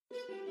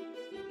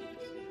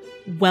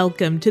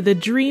Welcome to the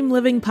Dream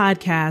Living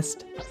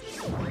Podcast,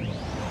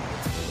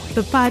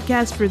 the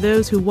podcast for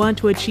those who want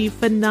to achieve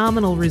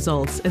phenomenal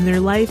results in their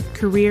life,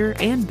 career,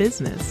 and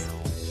business.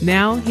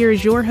 Now, here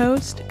is your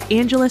host,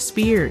 Angela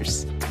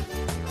Spears.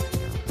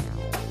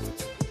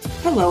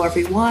 Hello,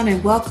 everyone,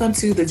 and welcome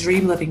to the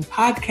Dream Living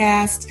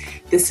Podcast.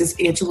 This is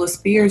Angela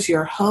Spears,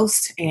 your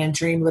host and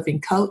Dream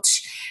Living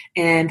Coach,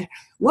 and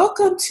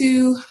welcome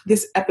to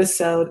this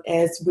episode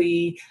as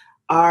we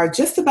are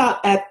just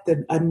about at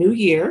a new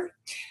year.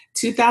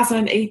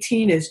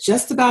 2018 is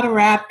just about a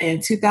wrap,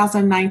 and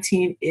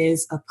 2019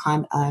 is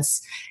upon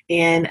us.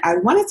 And I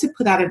wanted to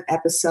put out an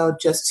episode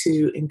just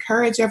to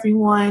encourage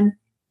everyone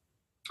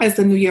as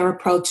the new year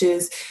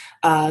approaches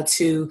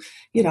to,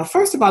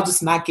 first of all,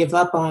 just not give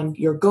up on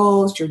your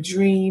goals, your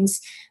dreams.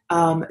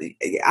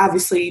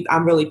 Obviously,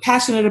 I'm really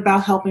passionate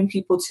about helping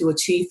people to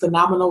achieve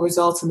phenomenal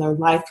results in their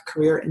life,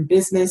 career, and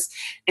business.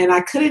 And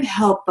I couldn't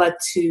help but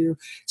to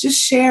just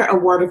share a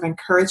word of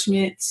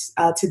encouragement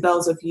to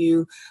those of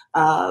you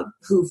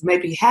who've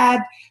maybe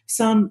had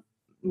some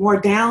more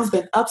downs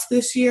than ups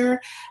this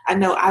year. I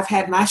know I've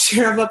had my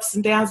share of ups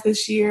and downs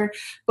this year,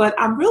 but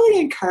I'm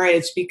really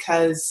encouraged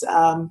because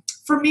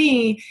for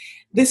me,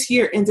 this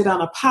year ended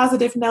on a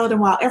positive note. And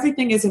while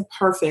everything isn't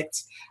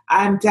perfect,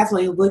 I'm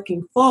definitely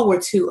looking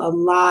forward to a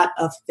lot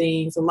of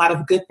things, a lot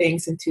of good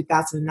things in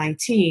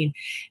 2019.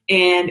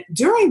 And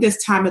during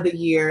this time of the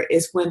year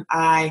is when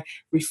I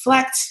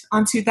reflect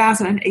on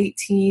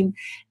 2018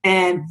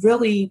 and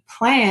really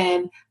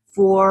plan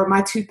for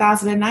my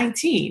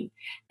 2019.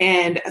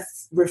 And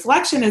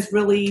reflection is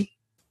really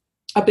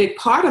a big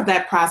part of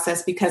that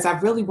process because I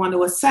really want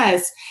to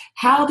assess,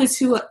 how did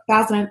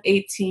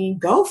 2018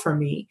 go for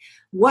me?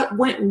 What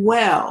went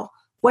well?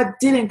 What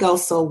didn't go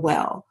so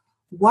well?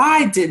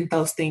 Why didn't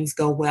those things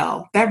go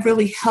well? That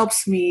really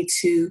helps me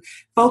to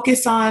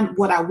focus on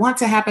what I want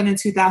to happen in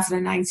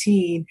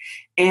 2019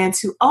 and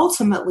to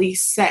ultimately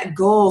set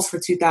goals for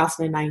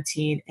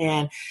 2019.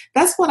 And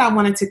that's what I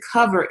wanted to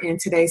cover in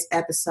today's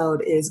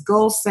episode is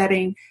goal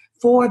setting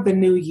for the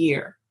new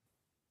year.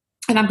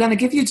 And I'm going to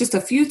give you just a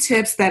few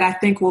tips that I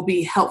think will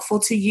be helpful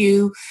to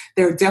you.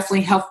 They're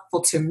definitely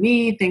helpful to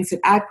me, things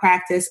that I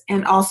practice,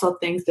 and also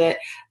things that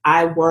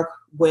I work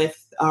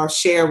with or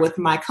share with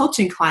my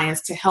coaching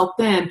clients to help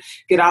them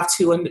get off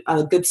to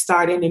a good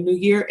start in the new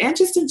year and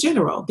just in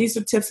general. These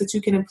are tips that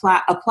you can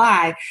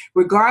apply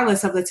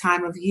regardless of the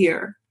time of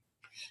year.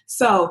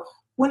 So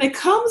when it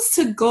comes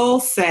to goal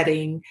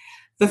setting,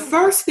 the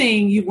first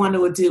thing you want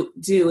to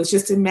do is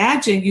just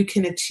imagine you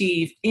can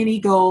achieve any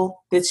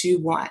goal that you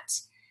want.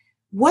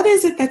 What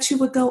is it that you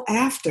would go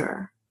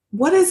after?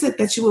 What is it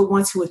that you would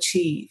want to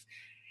achieve?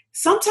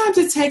 Sometimes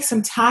it takes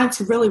some time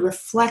to really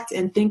reflect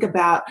and think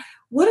about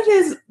what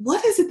is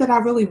it that I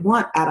really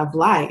want out of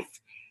life?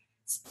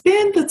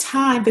 Spend the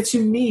time that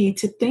you need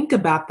to think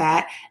about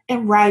that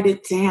and write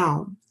it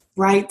down.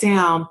 Write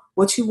down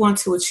what you want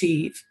to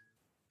achieve.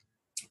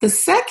 The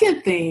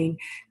second thing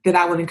that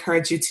I would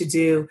encourage you to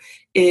do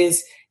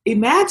is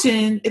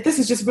imagine, if this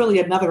is just really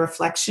another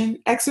reflection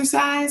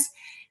exercise,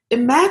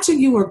 imagine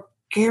you were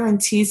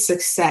guaranteed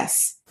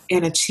success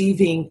in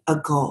achieving a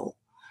goal.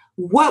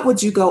 What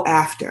would you go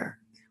after?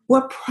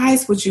 What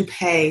price would you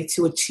pay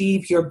to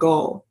achieve your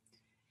goal?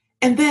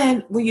 And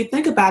then when you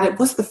think about it,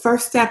 what's the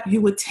first step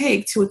you would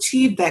take to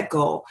achieve that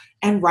goal?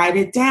 And write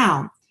it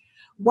down.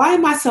 Why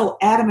am I so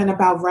adamant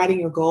about writing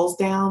your goals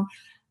down?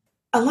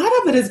 A lot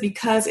of it is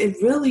because it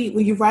really,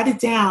 when you write it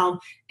down,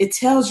 it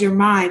tells your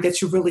mind that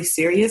you're really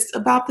serious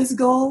about this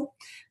goal.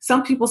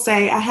 Some people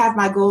say, I have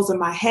my goals in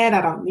my head,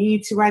 I don't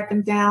need to write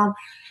them down.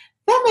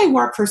 That may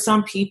work for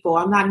some people.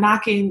 I'm not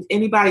knocking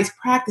anybody's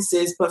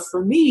practices, but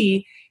for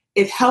me,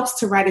 it helps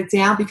to write it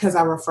down because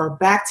I refer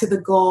back to the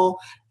goal.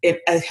 It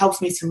helps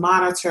me to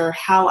monitor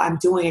how I'm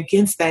doing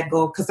against that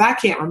goal because I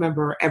can't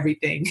remember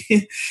everything.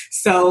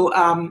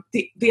 So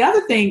the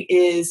other thing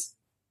is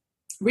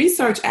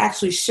research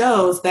actually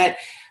shows that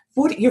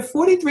you're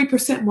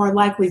 43% more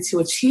likely to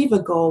achieve a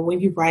goal when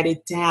you write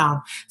it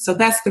down. So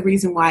that's the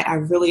reason why I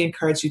really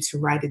encourage you to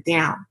write it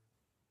down.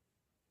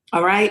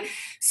 All right.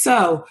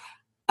 So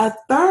a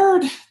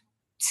third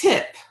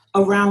tip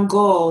around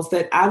goals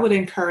that I would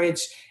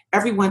encourage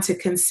everyone to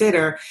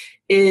consider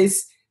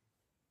is,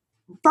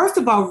 first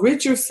of all,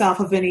 rid yourself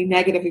of any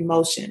negative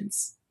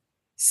emotions.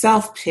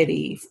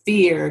 Self-pity,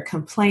 fear,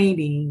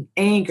 complaining,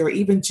 anger,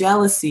 even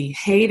jealousy,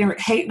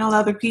 hating on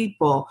other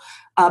people,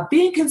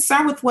 being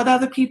concerned with what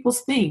other people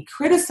think,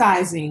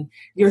 criticizing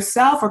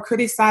yourself or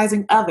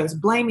criticizing others,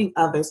 blaming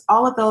others.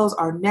 All of those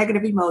are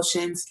negative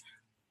emotions.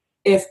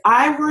 If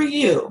I were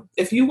you,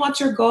 if you want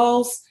your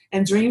goals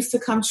and dreams to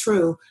come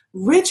true,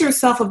 rid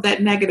yourself of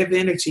that negative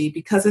energy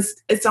because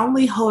it's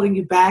only holding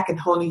you back and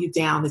holding you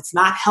down. It's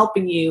not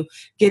helping you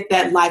get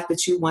that life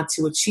that you want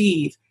to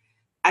achieve.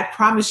 I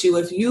promise you,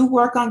 if you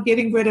work on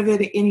getting rid of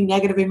any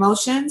negative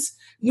emotions,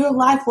 your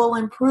life will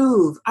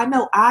improve. I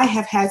know I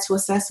have had to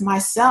assess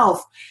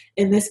myself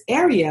in this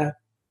area.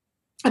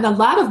 And a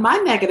lot of my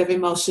negative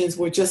emotions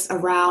were just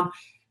around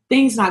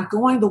things not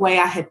going the way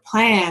I had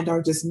planned,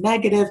 or just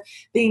negative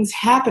things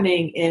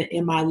happening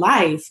in my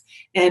life.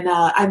 And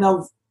I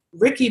know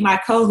Ricky, my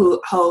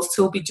co-host,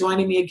 who will be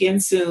joining me again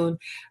soon,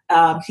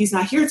 he's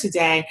not here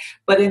today,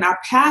 but in our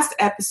past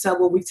episode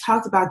where we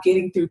talked about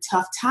getting through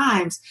tough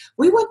times,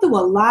 we went through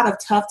a lot of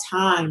tough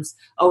times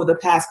over the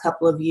past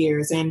couple of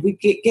years, and we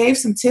gave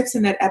some tips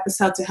in that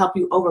episode to help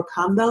you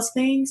overcome those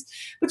things.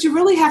 But you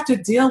really have to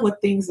deal with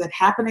things that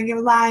happen in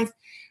your life,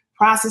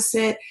 process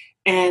it,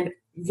 and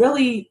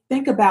really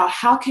think about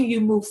how can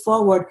you move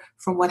forward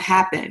from what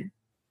happened.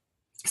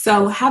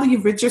 So how do you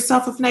rid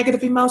yourself of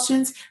negative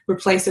emotions?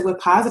 Replace it with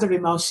positive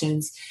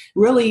emotions.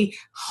 Really,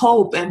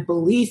 hope and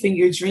belief in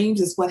your dreams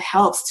is what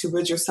helps to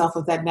rid yourself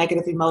of that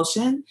negative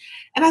emotion.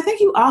 And I think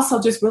you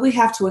also just really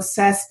have to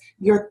assess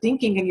your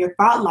thinking and your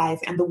thought life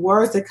and the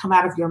words that come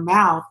out of your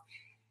mouth.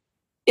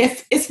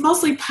 If it's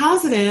mostly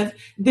positive,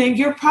 then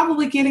you're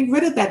probably getting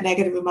rid of that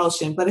negative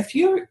emotion. But if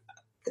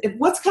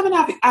what's coming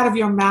out of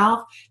your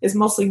mouth is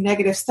mostly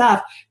negative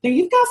stuff, then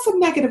you've got some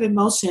negative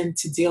emotion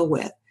to deal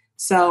with.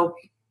 So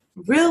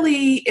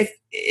really,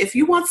 if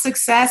you want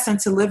success and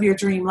to live your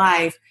dream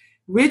life,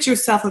 rid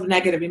yourself of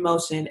negative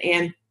emotion.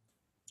 And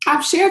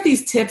I've shared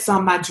these tips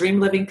on my Dream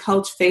Living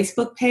Coach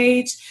Facebook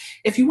page.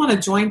 If you want to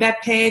join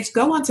that page,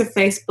 go onto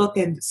Facebook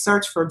and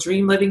search for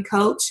Dream Living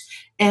Coach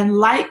and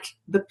like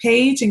the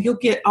page, and you'll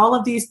get all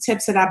of these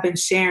tips that I've been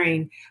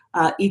sharing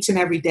each and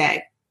every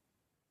day.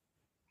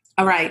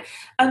 All right.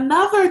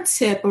 Another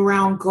tip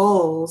around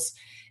goals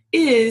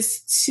is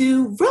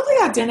to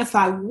really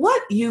identify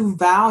what you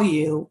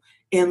value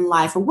in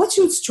life, or what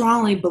you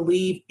strongly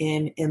believe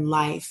in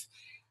life.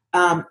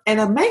 And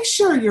make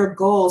sure your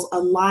goals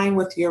align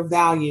with your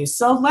values.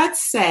 So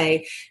let's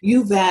say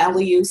you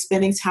value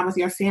spending time with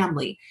your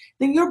family.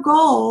 Then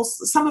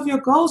some of your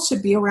goals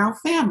should be around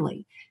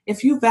family.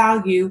 If you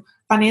value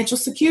financial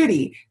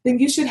security, then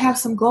you should have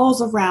some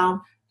goals around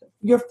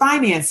your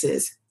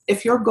finances.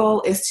 If your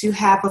goal is to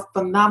have a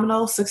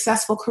phenomenal,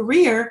 successful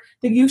career,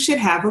 then you should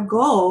have a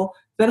goal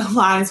that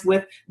aligns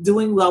with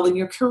doing well in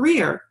your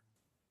career.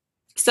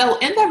 So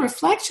in that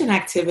reflection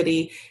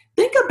activity,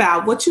 think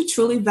about what you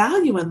truly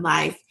value in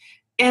life,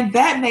 and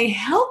that may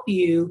help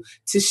you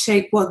to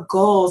shape what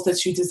goals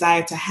that you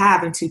desire to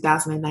have in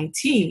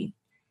 2019.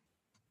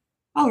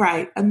 All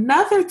right,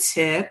 another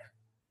tip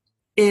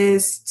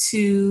is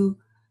to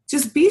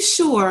just be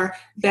sure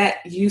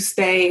that you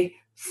stay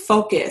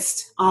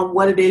focused on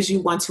what it is you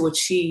want to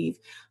achieve.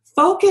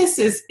 Focus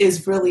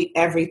is really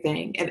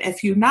everything. And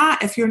if you're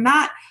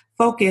not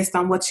focused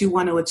on what you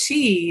want to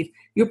achieve,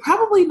 you're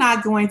probably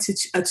not going to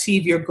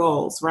achieve your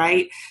goals,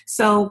 right?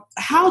 So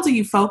how do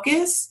you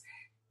focus?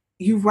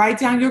 You write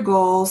down your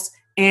goals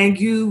and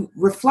you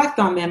reflect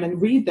on them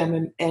and read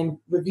them and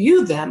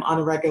review them on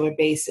a regular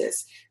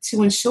basis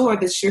to ensure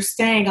that you're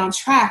staying on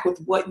track with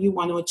what you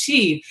want to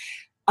achieve.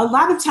 A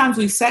lot of times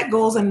we set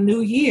goals in a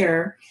new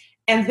year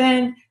and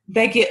then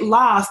they get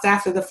lost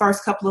after the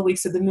first couple of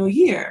weeks of the new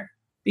year,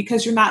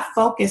 because you're not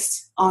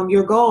focused on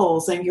your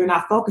goals and you're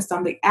not focused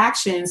on the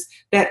actions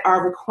that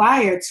are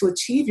required to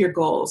achieve your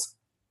goals.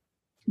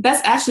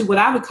 That's actually what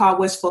I would call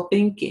wishful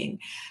thinking.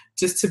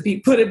 Just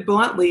to put it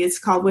bluntly, it's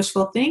called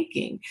wishful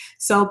thinking.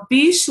 So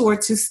be sure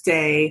to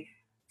stay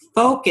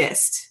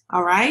focused,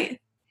 all right?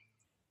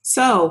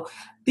 So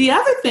the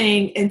other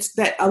thing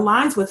that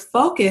aligns with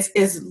focus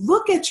is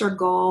look at your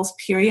goals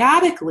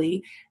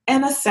periodically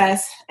and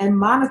assess and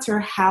monitor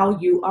how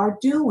you are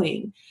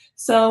doing.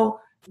 So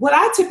what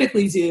I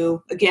typically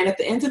do, again, at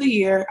the end of the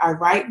year, I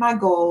write my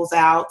goals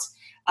out.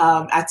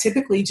 I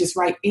typically just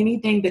write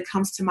anything that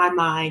comes to my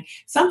mind.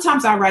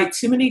 Sometimes I write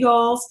too many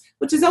goals,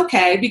 which is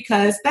okay,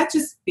 because that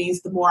just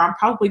means the more I'm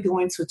probably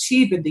going to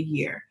achieve in the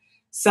year.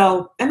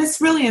 So, and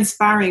it's really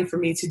inspiring for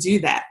me to do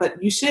that.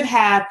 But you should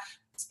have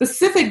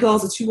specific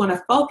goals that you want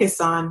to focus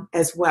on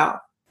as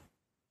well.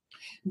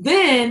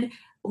 Then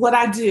what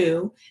I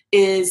do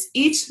is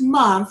each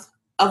month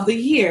of the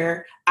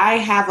year, I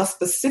have a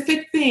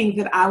specific thing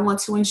that I want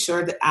to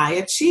ensure that I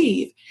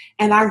achieve.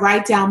 And I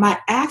write down my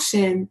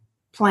action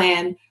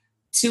plan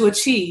to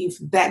achieve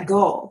that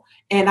goal.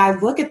 And I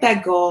look at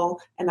that goal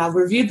and I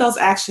review those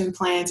action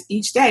plans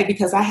each day,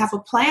 because I have a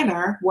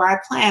planner where I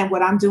plan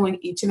what I'm doing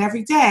each and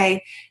every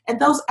day. And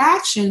those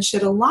actions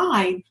should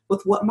align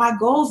with what my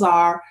goals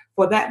are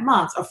for that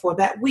month or for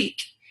that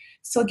week.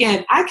 So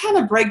again, I kind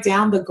of break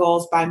down the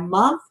goals by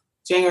month,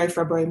 January,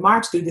 February,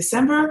 March through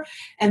December,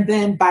 and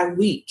then by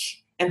week.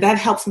 And that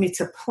helps me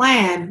to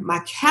plan my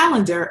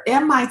calendar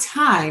and my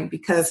time,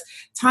 because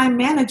time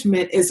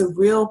management is a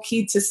real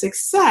key to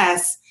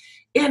success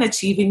in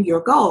achieving your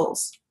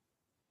goals.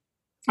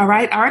 All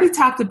right, I already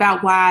talked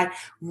about why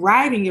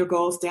writing your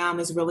goals down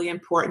is really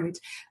important.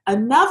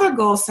 Another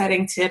goal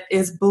setting tip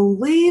is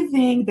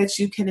believing that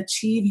you can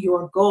achieve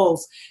your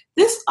goals.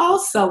 This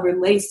also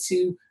relates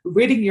to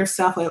ridding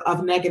yourself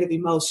of negative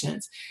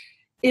emotions.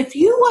 If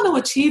you want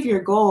to achieve your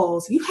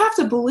goals, you have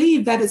to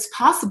believe that it's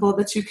possible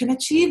that you can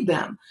achieve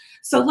them.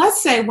 So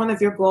let's say one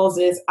of your goals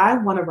is, I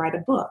want to write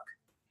a book.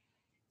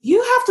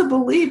 You have to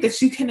believe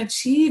that you can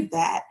achieve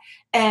that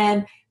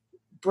and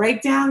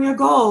break down your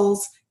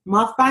goals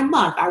month by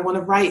month. I want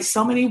to write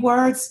so many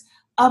words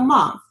a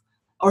month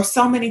or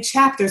so many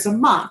chapters a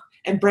month,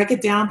 and break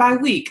it down by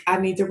week. I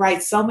need to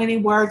write so many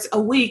words a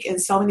week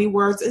and so many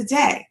words a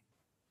day.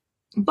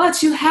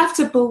 But you have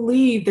to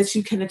believe that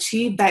you can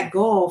achieve that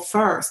goal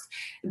first.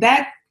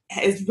 That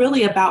is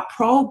really about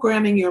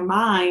programming your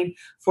mind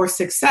for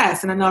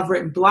success. And I know I've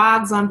written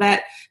blogs on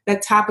that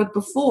topic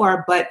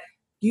before, but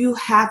you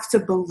have to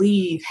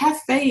believe, have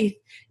faith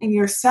in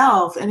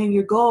yourself and in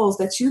your goals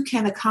that you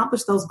can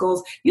accomplish those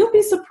goals. You'll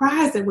be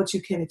surprised at what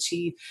you can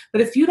achieve.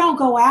 But if you don't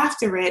go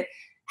after it,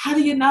 how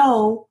do you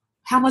know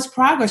how much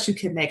progress you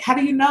can make? How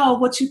do you know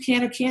what you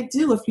can or can't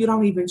do if you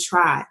don't even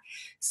try?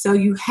 So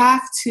you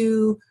have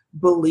to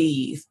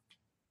believe.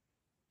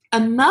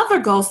 Another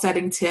goal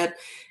setting tip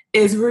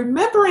is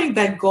remembering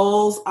that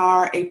goals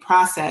are a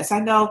process.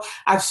 I know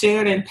I've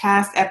shared in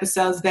past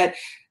episodes that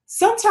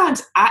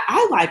sometimes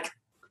I like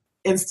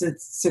instant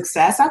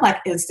success. I like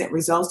instant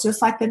results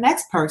just like the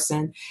next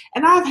person.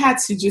 And I've had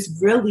to just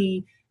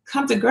really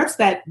come to grips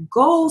that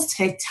goals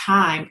take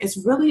time. It's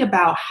really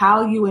about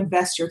how you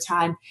invest your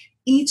time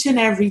each and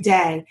every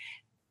day.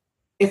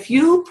 If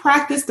you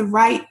practice the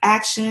right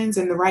actions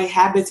and the right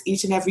habits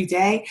each and every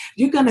day,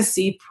 you're going to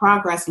see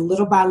progress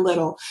little by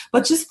little.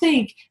 But just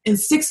think, in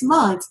 6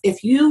 months,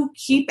 if you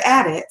keep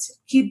at it,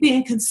 keep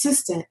being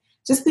consistent,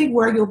 just think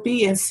where you'll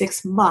be in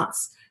 6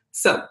 months.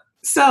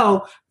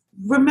 So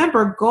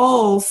remember,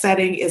 goal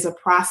setting is a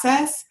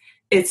process.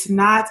 It's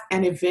not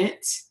an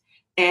event.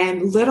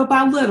 And little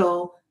by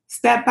little,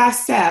 step by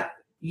step,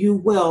 you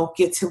will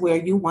get to where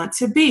you want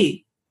to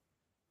be.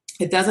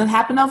 It doesn't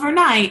happen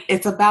overnight.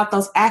 It's about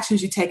those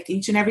actions you take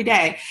each and every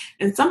day.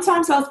 And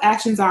sometimes those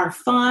actions aren't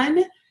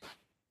fun.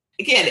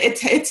 Again,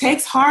 it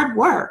takes hard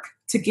work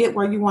to get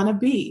where you want to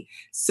be.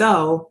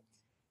 So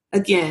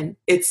again,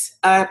 it's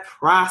a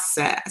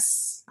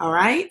process. All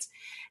right.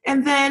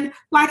 And then,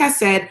 like I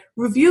said,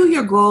 review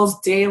your goals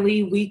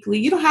daily, weekly.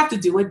 You don't have to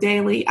do it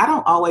daily. I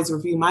don't always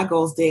review my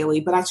goals daily,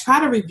 but I try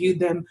to review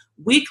them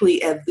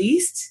weekly at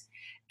least.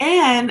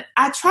 And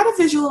I try to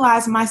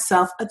visualize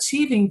myself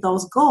achieving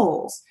those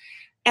goals.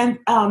 And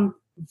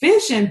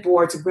vision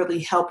boards really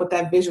help with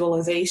that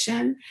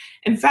visualization.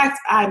 In fact,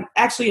 I'm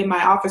actually in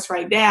my office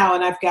right now,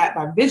 and I've got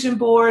my vision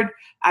board.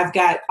 I've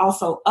got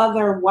also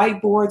other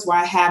whiteboards where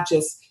I have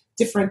just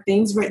different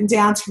things written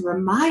down to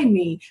remind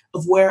me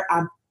of where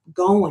I'm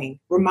going,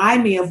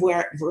 remind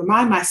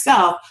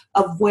myself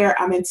of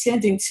where I'm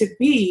intending to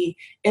be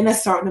in a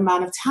certain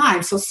amount of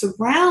time. So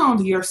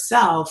surround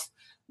yourself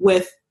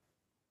with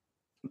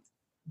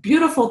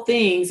beautiful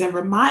things and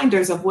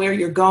reminders of where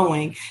you're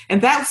going.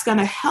 And that's going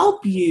to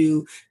help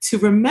you to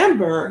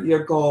remember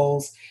your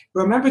goals,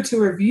 remember to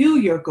review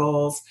your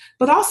goals,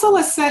 but also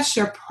assess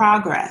your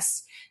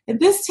progress. And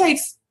this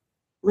takes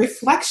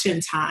reflection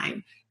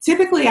time.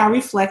 Typically, I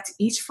reflect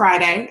each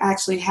Friday. I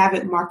actually have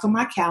it marked on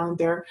my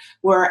calendar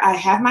where I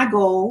have my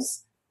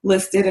goals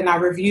listed and I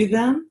review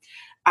them.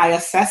 I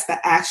assess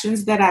the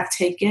actions that I've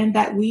taken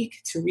that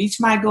week to reach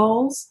my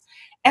goals.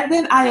 And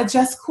then I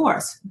adjust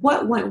course.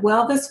 What went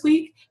well this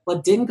week?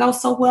 What didn't go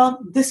so well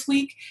this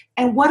week?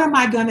 And what am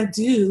I going to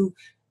do?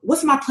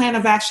 What's my plan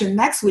of action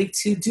next week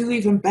to do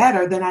even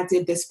better than I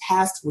did this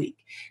past week?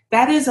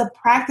 That is a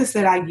practice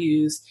that I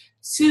use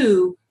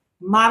to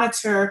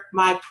monitor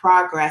my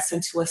progress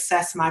and to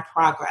assess my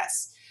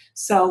progress.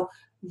 So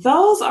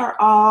those are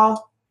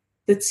all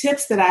the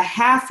tips that I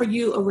have for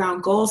you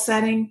around goal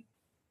setting.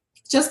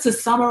 Just to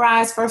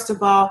summarize, first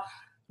of all,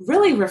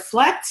 really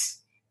reflect.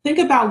 Think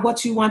about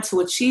what you want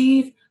to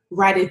achieve,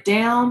 write it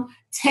down,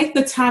 take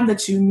the time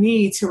that you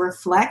need to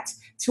reflect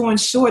to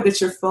ensure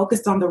that you're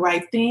focused on the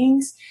right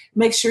things.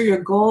 Make sure your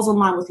goals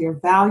align with your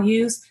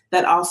values.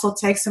 That also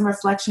takes some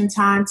reflection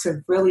time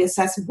to really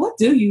assess what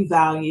do you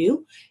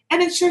value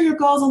and ensure your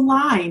goals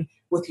align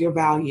with your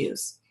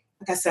values.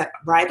 Like I said,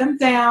 write them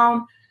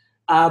down.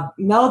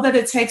 Know that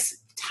it takes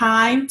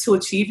time to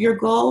achieve your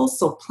goals.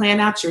 So plan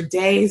out your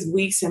days,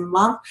 weeks, and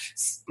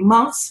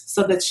months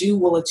so that you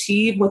will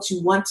achieve what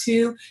you want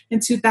to in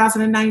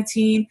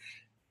 2019.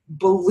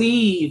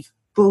 Believe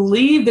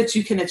that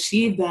you can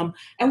achieve them.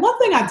 And one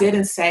thing I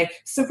didn't say,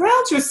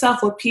 surround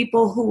yourself with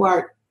people who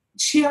are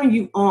cheering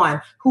you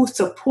on, who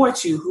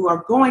support you, who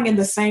are going in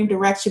the same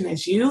direction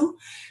as you,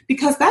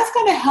 because that's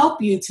going to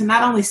help you to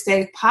not only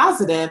stay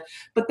positive,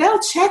 but they'll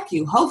check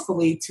you,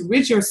 hopefully, to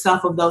rid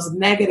yourself of those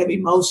negative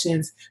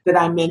emotions that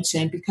I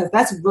mentioned, because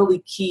that's really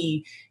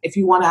key if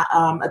you want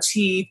to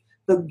achieve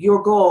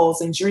your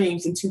goals and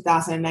dreams in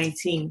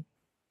 2019.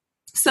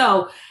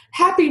 So,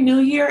 Happy New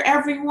Year,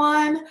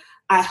 everyone.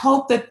 I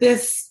hope that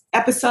this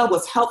episode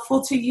was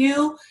helpful to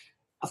you.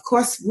 Of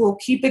course, we'll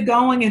keep it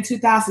going in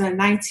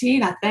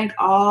 2019. I thank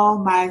all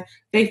my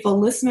faithful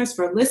listeners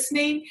for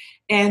listening.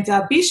 And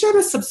be sure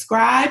to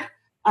subscribe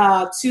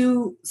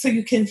so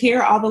you can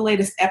hear all the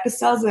latest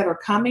episodes that are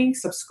coming.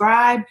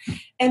 Subscribe.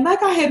 And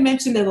like I had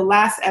mentioned in the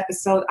last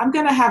episode, I'm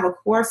going to have a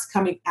course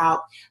coming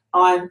out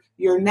on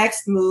your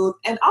next move,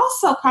 and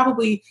also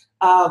probably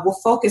will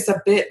focus a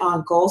bit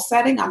on goal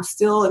setting. I'm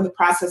still in the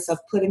process of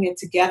putting it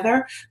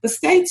together, but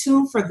stay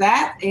tuned for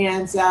that.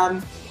 And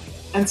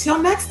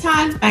Until next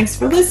time, thanks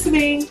for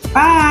listening.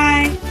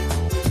 Bye.